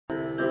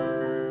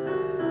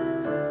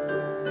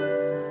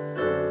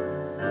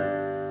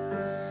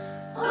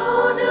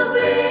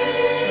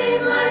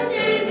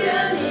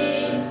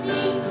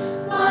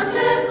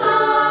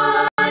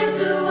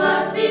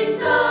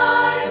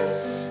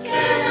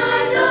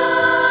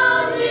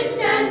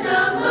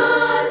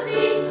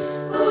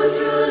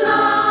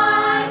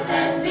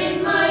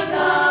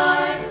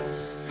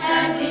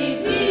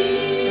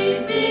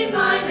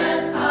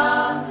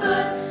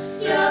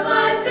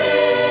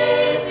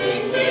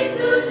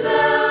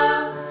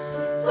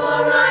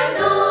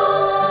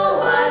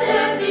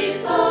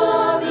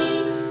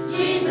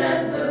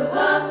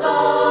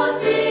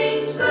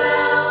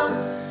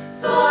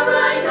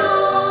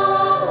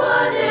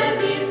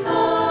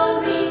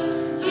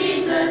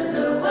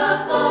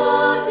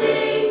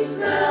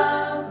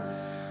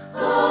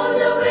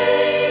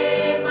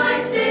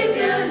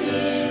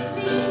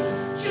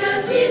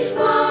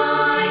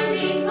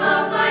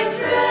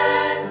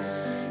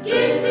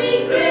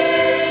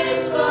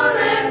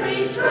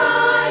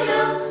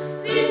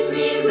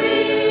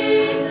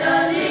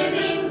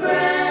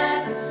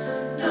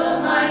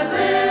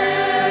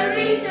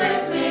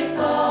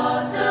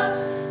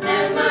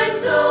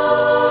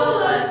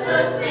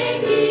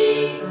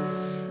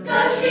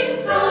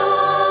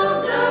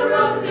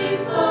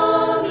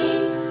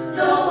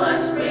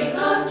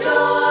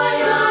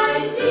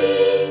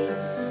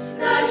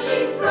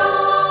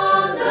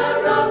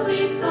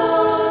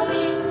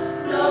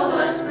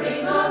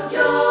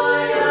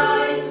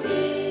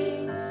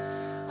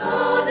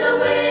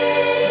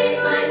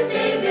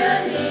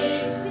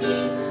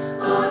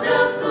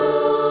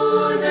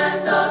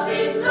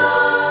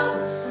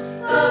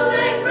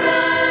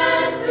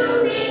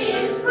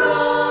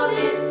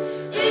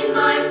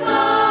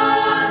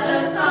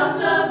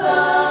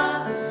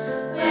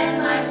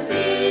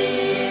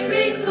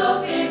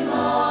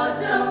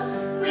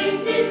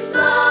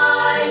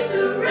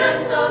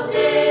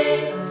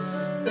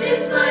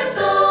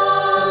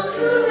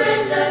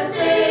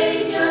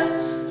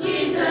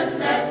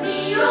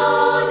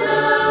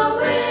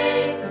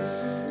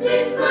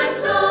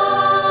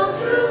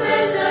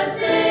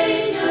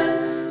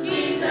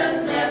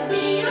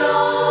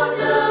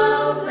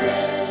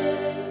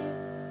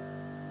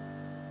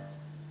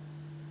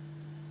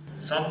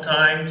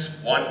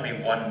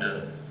might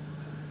wonder,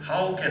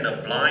 how can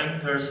a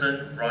blind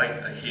person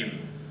write a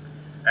hymn?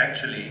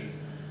 Actually,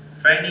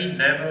 Fanny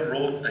never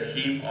wrote the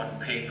hymn on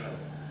paper.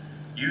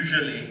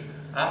 Usually,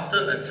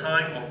 after a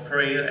time of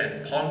prayer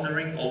and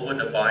pondering over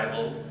the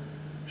Bible,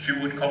 she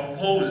would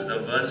compose the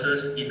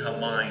verses in her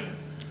mind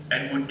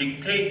and would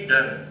dictate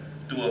them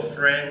to a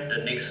friend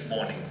the next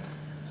morning,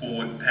 who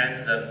would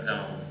pen them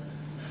down.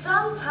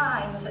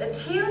 Sometimes a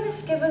tune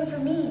is given to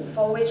me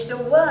for which the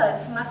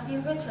words must be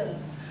written.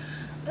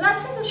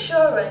 Blessed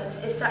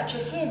Assurance is such a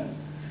hymn.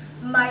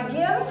 My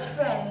dearest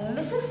friend,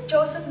 Mrs.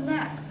 Joseph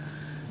Knapp,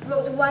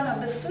 wrote one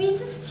of the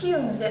sweetest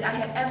tunes that I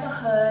had ever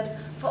heard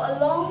for a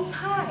long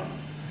time.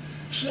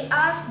 She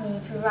asked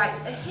me to write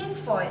a hymn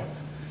for it,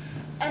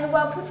 and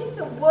while putting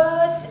the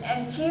words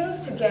and tunes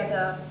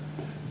together,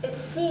 it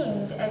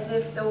seemed as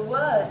if the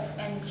words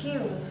and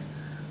tunes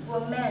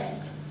were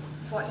meant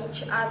for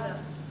each other.